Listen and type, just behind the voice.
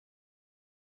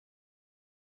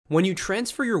When you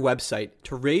transfer your website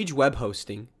to Rage Web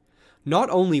Hosting, not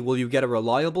only will you get a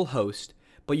reliable host,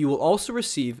 but you will also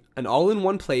receive an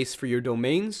all-in-one place for your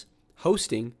domains,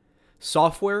 hosting,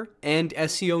 software, and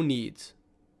SEO needs.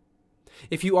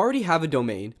 If you already have a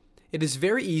domain, it is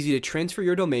very easy to transfer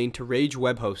your domain to Rage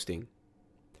Web Hosting.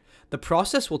 The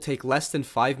process will take less than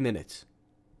 5 minutes.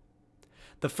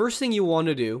 The first thing you want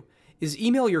to do is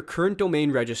email your current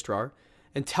domain registrar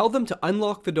and tell them to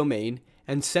unlock the domain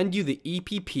and send you the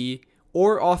EPP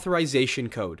or authorization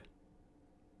code.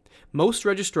 Most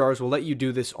registrars will let you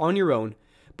do this on your own,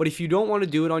 but if you don't want to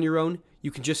do it on your own,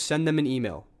 you can just send them an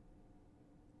email.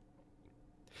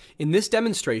 In this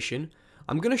demonstration,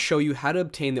 I'm going to show you how to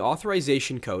obtain the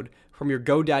authorization code from your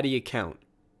GoDaddy account.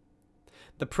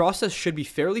 The process should be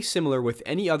fairly similar with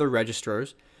any other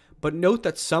registrars, but note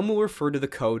that some will refer to the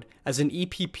code as an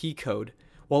EPP code,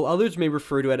 while others may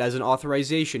refer to it as an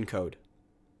authorization code.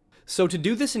 So to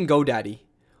do this in GoDaddy,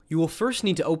 you will first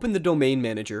need to open the Domain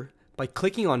Manager by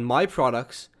clicking on My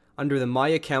Products under the My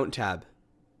Account tab.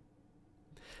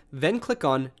 Then click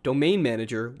on Domain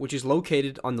Manager, which is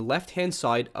located on the left-hand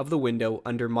side of the window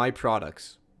under My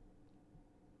Products.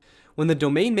 When the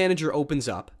Domain Manager opens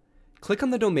up, click on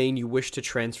the domain you wish to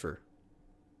transfer.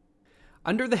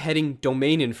 Under the heading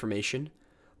Domain Information,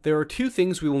 there are two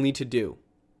things we will need to do.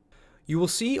 You will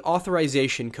see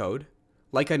Authorization Code,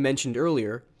 like I mentioned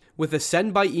earlier, with a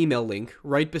Send by Email link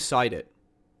right beside it.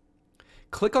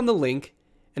 Click on the link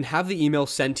and have the email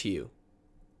sent to you.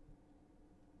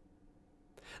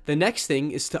 The next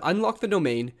thing is to unlock the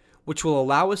domain, which will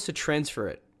allow us to transfer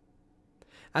it.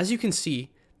 As you can see,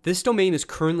 this domain is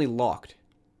currently locked.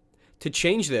 To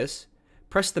change this,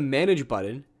 press the Manage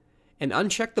button and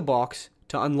uncheck the box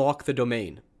to unlock the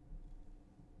domain.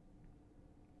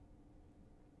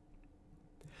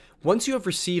 Once you have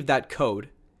received that code,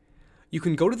 you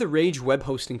can go to the Rage web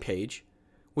hosting page,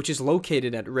 which is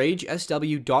located at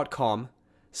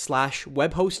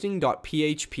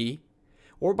ragesw.com/webhosting.php,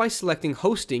 or by selecting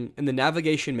Hosting in the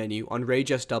navigation menu on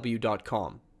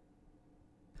ragesw.com.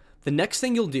 The next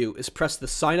thing you'll do is press the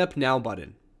Sign Up Now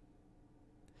button.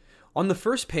 On the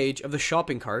first page of the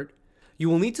shopping cart, you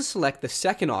will need to select the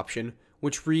second option,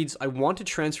 which reads, I want to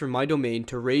transfer my domain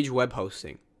to Rage Web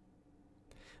Hosting.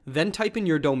 Then type in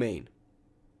your domain.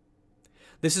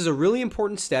 This is a really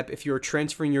important step if you are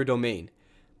transferring your domain.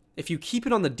 If you keep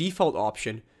it on the default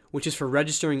option, which is for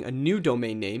registering a new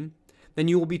domain name, then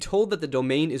you will be told that the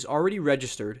domain is already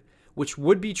registered, which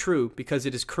would be true because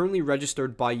it is currently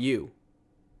registered by you.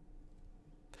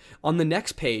 On the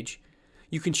next page,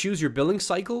 you can choose your billing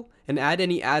cycle and add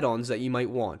any add-ons that you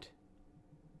might want.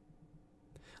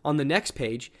 On the next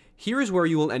page, here is where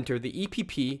you will enter the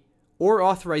EPP or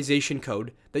authorization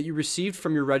code that you received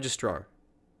from your registrar.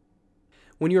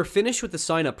 When you are finished with the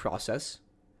sign-up process,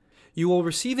 you will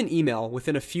receive an email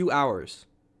within a few hours.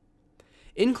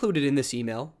 Included in this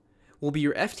email will be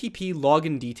your FTP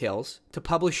login details to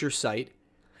publish your site,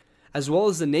 as well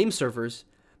as the name servers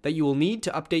that you will need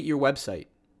to update your website.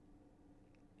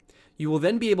 You will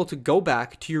then be able to go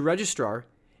back to your registrar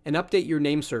and update your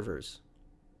name servers.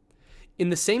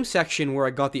 In the same section where I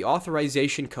got the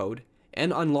authorization code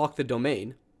and unlock the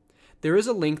domain, there is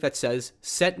a link that says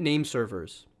Set Name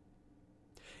Servers.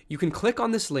 You can click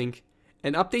on this link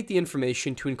and update the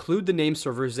information to include the name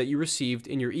servers that you received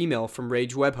in your email from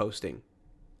Rage Web Hosting.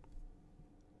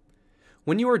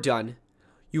 When you are done,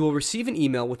 you will receive an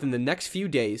email within the next few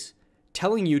days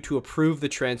telling you to approve the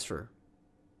transfer.